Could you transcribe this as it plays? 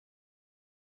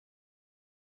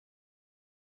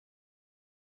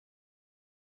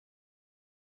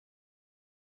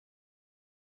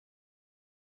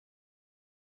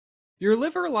Your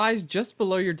liver lies just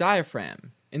below your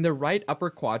diaphragm, in the right upper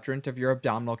quadrant of your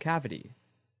abdominal cavity.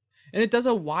 And it does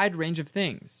a wide range of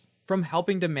things, from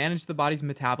helping to manage the body's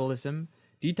metabolism,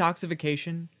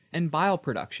 detoxification, and bile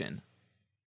production.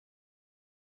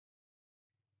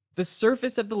 The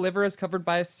surface of the liver is covered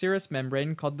by a serous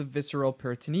membrane called the visceral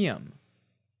peritoneum.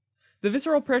 The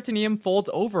visceral peritoneum folds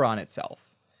over on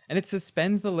itself, and it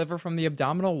suspends the liver from the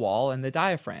abdominal wall and the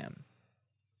diaphragm.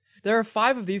 There are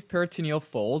 5 of these peritoneal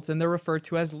folds, and they're referred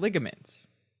to as ligaments.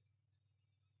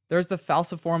 There's the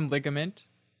falciform ligament,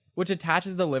 which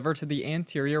attaches the liver to the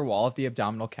anterior wall of the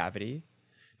abdominal cavity.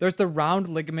 There's the round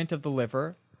ligament of the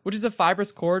liver, which is a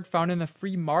fibrous cord found in the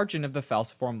free margin of the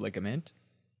falciform ligament.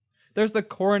 There's the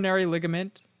coronary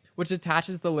ligament, which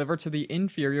attaches the liver to the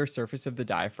inferior surface of the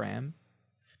diaphragm.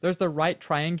 There's the right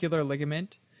triangular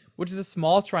ligament, which is a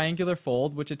small triangular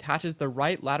fold which attaches the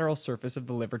right lateral surface of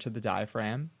the liver to the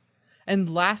diaphragm.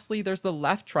 And lastly, there's the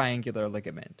left triangular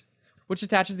ligament, which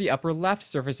attaches the upper left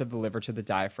surface of the liver to the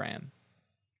diaphragm.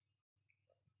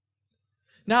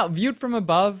 Now, viewed from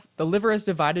above, the liver is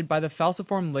divided by the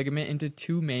falciform ligament into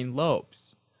 2 main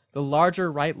lobes, the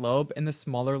larger right lobe and the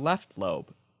smaller left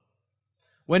lobe.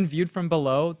 When viewed from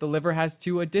below, the liver has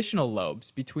 2 additional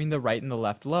lobes between the right and the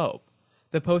left lobe,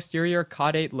 the posterior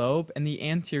caudate lobe and the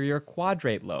anterior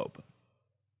quadrate lobe.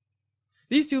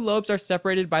 These 2 lobes are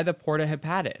separated by the porta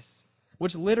hepatis,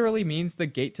 which literally means the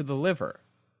gate to the liver.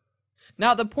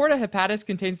 Now, the porta hepatis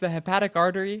contains the hepatic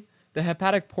artery, the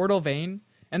hepatic portal vein,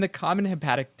 and the common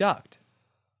hepatic duct.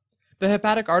 The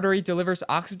hepatic artery delivers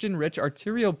oxygen-rich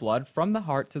arterial blood from the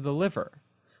heart to the liver,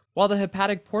 while the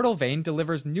hepatic portal vein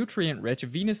delivers nutrient-rich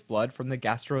venous blood from the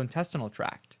gastrointestinal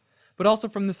tract, but also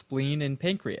from the spleen and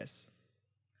pancreas.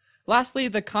 Lastly,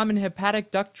 the common hepatic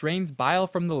duct drains bile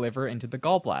from the liver into the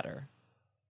gallbladder.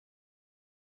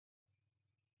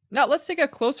 Now let's take a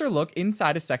closer look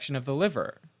inside a section of the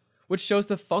liver, which shows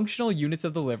the functional units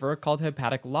of the liver called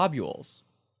hepatic lobules.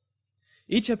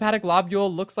 Each hepatic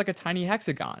lobule looks like a tiny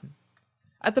hexagon.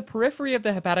 At the periphery of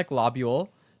the hepatic lobule,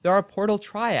 there are portal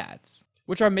triads,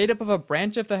 which are made up of a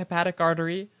branch of the hepatic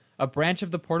artery, a branch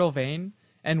of the portal vein,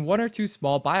 and 1 or 2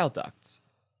 small bile ducts.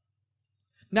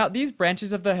 Now, these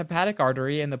branches of the hepatic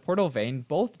artery and the portal vein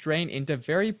both drain into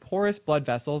very porous blood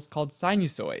vessels called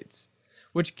sinusoids,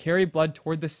 which carry blood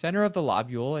toward the center of the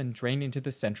lobule and drain into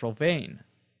the central vein.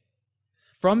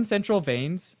 From central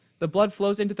veins, the blood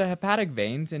flows into the hepatic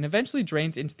veins and eventually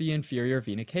drains into the inferior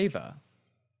vena cava.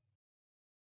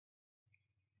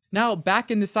 Now,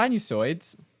 back in the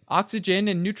sinusoids, oxygen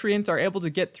and nutrients are able to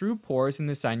get through pores in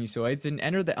the sinusoids and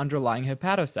enter the underlying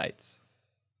hepatocytes.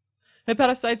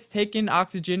 Hepatocytes take in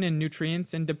oxygen and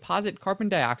nutrients and deposit carbon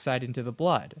dioxide into the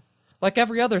blood, like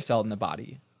every other cell in the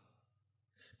body.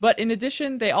 But in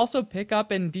addition, they also pick up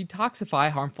and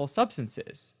detoxify harmful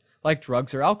substances, like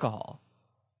drugs or alcohol.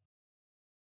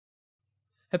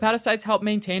 Hepatocytes help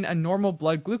maintain a normal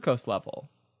blood glucose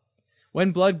level.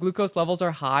 When blood glucose levels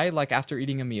are high, like after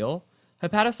eating a meal,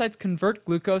 hepatocytes convert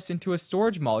glucose into a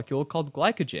storage molecule called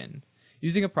glycogen,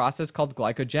 using a process called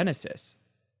glycogenesis.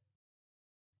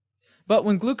 But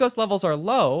when glucose levels are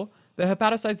low, the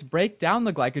hepatocytes break down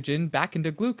the glycogen back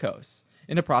into glucose,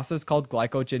 in a process called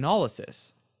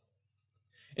glycogenolysis.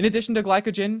 In addition to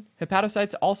glycogen,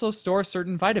 hepatocytes also store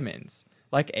certain vitamins,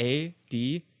 like A,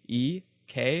 D, E,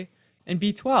 K, and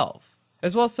B12,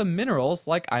 as well as some minerals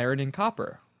like iron and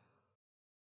copper.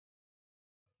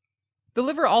 The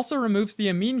liver also removes the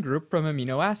amine group from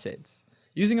amino acids,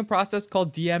 using a process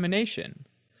called deamination,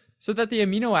 so that the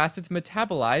amino acids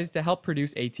metabolize to help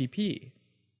produce ATP.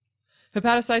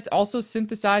 Hepatocytes also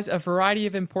synthesize a variety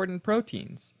of important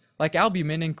proteins, like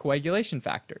albumin and coagulation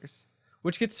factors,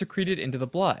 which get secreted into the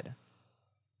blood.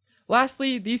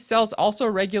 Lastly, these cells also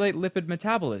regulate lipid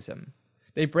metabolism.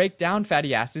 They break down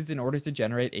fatty acids in order to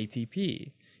generate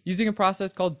ATP, using a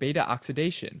process called beta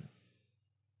oxidation.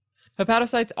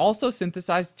 Hepatocytes also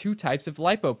synthesize 2 types of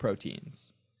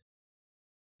lipoproteins: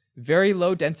 very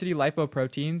low-density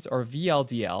lipoproteins, or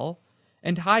VLDL,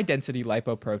 and high-density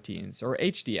lipoproteins, or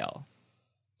HDL.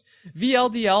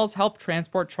 VLDLs help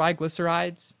transport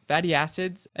triglycerides, fatty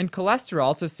acids, and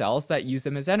cholesterol to cells that use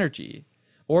them as energy,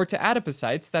 or to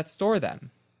adipocytes that store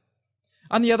them.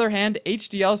 On the other hand,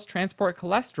 HDLs transport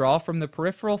cholesterol from the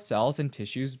peripheral cells and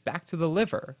tissues back to the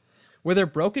liver, where they're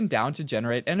broken down to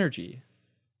generate energy.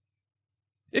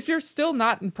 If you're still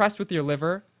not impressed with your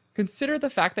liver, consider the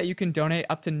fact that you can donate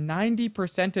up to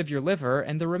 90% of your liver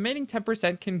and the remaining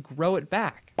 10% can grow it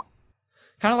back.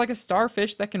 Kind of like a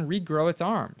starfish that can regrow its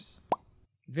arms.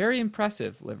 Very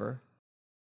impressive, liver.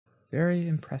 Very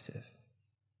impressive.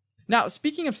 Now,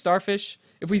 speaking of starfish,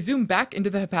 if we zoom back into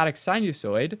the hepatic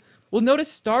sinusoid, we'll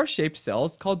notice star-shaped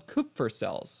cells called Kupffer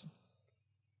cells.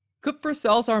 Kupffer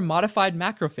cells are modified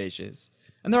macrophages,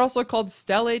 and they're also called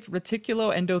stellate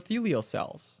reticuloendothelial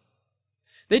cells.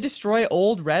 They destroy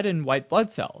old red and white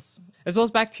blood cells, as well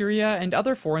as bacteria and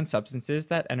other foreign substances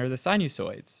that enter the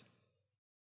sinusoids.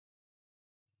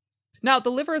 Now,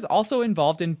 the liver is also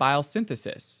involved in bile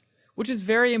synthesis, which is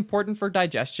very important for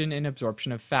digestion and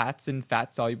absorption of fats and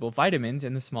fat-soluble vitamins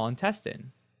in the small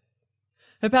intestine.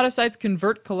 Hepatocytes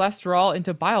convert cholesterol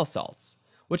into bile salts,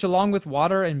 which along with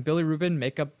water and bilirubin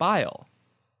make up bile.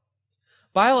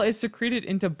 Bile is secreted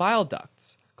into bile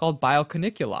ducts, called bile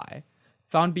caniculi,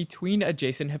 found between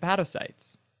adjacent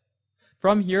hepatocytes.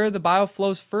 From here, the bile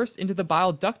flows first into the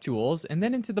bile ductules and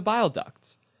then into the bile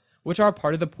ducts, which are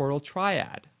part of the portal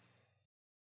triad.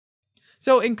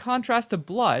 So in contrast to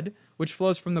blood, which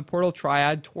flows from the portal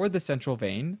triad toward the central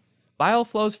vein, bile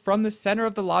flows from the center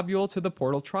of the lobule to the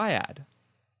portal triad.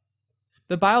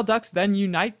 The bile ducts then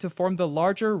unite to form the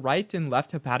larger right and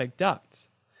left hepatic ducts,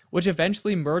 which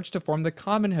eventually merge to form the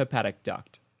common hepatic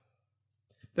duct.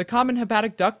 The common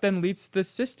hepatic duct then leads to the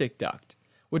cystic duct,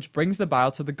 which brings the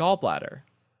bile to the gallbladder.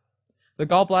 The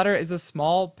gallbladder is a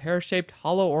small, pear-shaped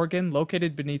hollow organ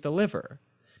located beneath the liver,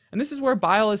 and this is where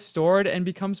bile is stored and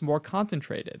becomes more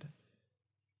concentrated.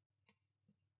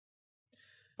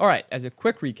 Alright, as a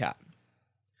quick recap.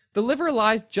 The liver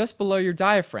lies just below your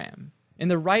diaphragm, in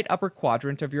the right upper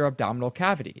quadrant of your abdominal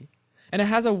cavity, and it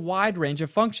has a wide range of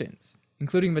functions,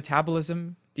 including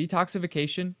metabolism,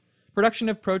 detoxification, production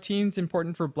of proteins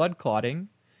important for blood clotting,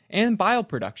 and bile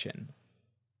production.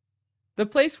 The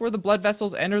place where the blood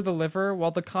vessels enter the liver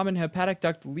while the common hepatic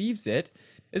duct leaves it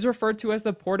is referred to as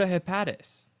the porta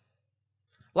hepatis.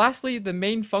 Lastly, the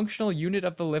main functional unit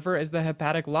of the liver is the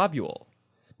hepatic lobule,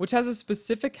 which has a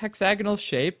specific hexagonal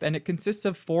shape and it consists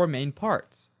of 4 main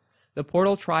parts: the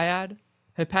portal triad,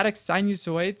 hepatic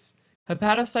sinusoids,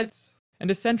 hepatocytes, and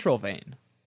a central vein.